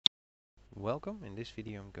Welcome. In this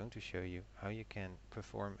video I'm going to show you how you can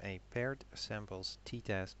perform a paired samples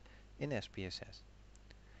t-test in SPSS.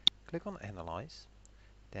 Click on Analyze,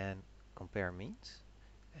 then Compare Means,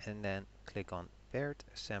 and then click on Paired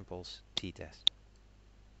Samples t-test.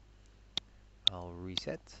 I'll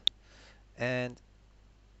reset, and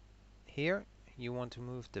here you want to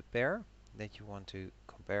move the pair that you want to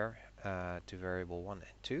compare to variable 1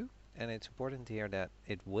 and 2, and it's important here that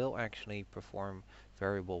it will actually perform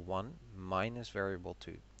variable 1 minus variable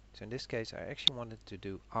 2. So in this case I actually wanted to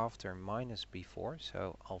do after minus before,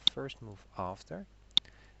 so I'll first move after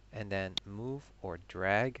and then move or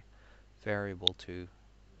drag variable 2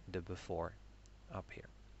 the before up here.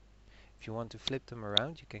 If you want to flip them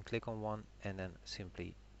around, you can click on one and then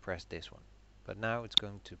simply press this one. But now it's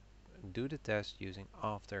going to do the test using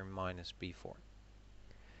after minus before.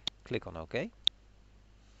 Click on OK,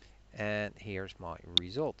 and here's my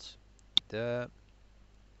results.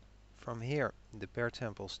 From here, the paired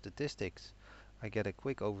sample statistics, I get a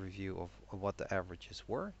quick overview of what the averages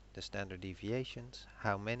were, the standard deviations,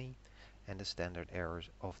 how many, and the standard errors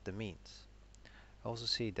of the means. I also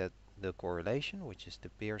see that the correlation, which is the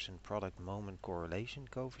Pearson product moment correlation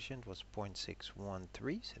coefficient, was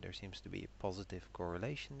 0.613, so there seems to be a positive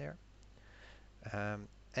correlation there.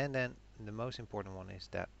 And then the most important one is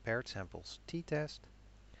that paired samples t-test.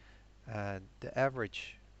 The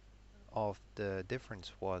average of the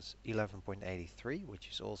difference was 11.83, which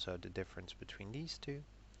is also the difference between these two.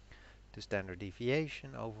 The standard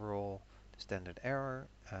deviation overall, the standard error,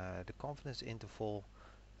 the confidence interval,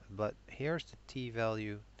 but here's the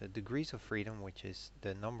t-value, the degrees of freedom, which is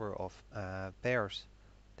the number of pairs,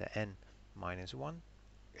 the n minus 1,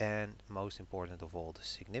 and most important of all, the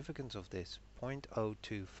significance of this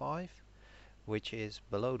 0.025, which is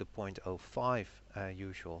below the 0.05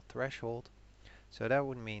 usual threshold. So that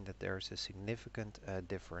would mean that there is a significant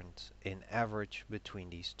difference in average between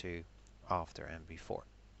these two after and before.